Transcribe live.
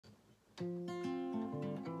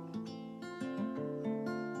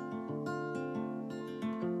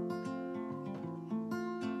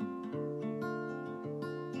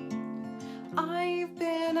I've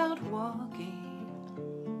been out walking.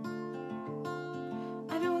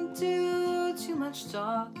 I don't do too much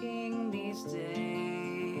talking these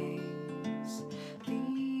days.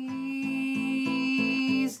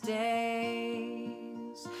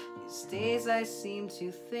 These days I seem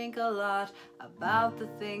to think a lot about the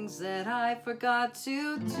things that I forgot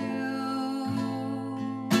to do.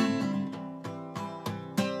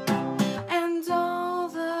 And all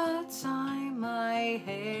the time I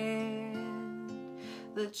had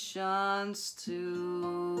the chance to,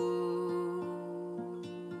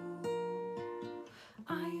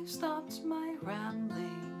 I've stopped my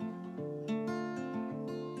rambling.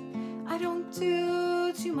 I don't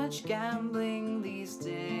do too much gambling these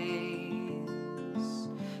days.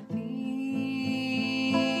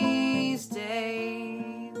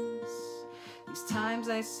 These times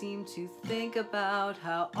I seem to think about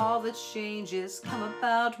how all the changes come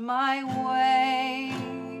about my way.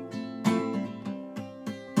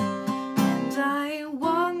 And I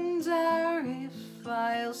wonder if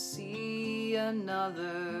I'll see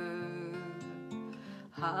another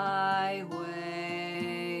highway.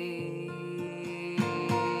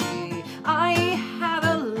 I had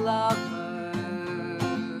a lover.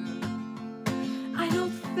 I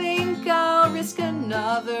don't think I'll risk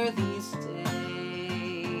another these days.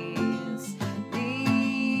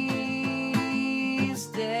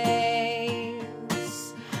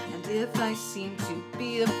 And if I seem to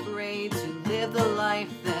be afraid to live the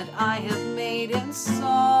life that I have made in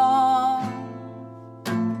song,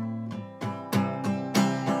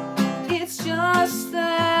 it's just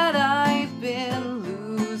that I've been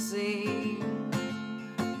losing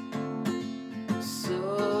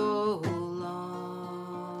so long.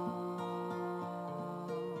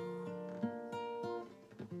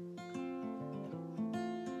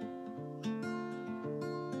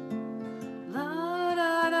 La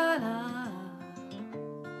da da da.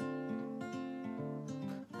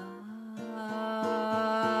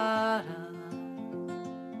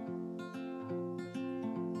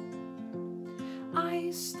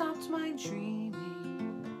 I stopped my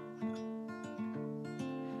dreaming.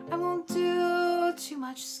 I won't do too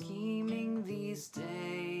much scheming these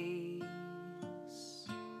days.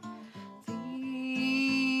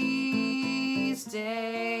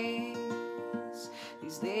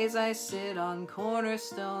 These days I sit on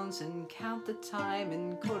cornerstones and count the time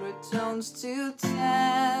in quarter tones to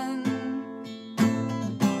 10.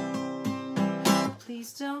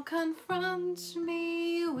 Please don't confront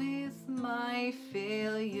me with my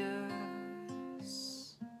failures.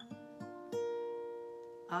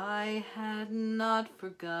 I had not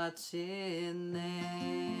forgotten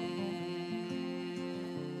them.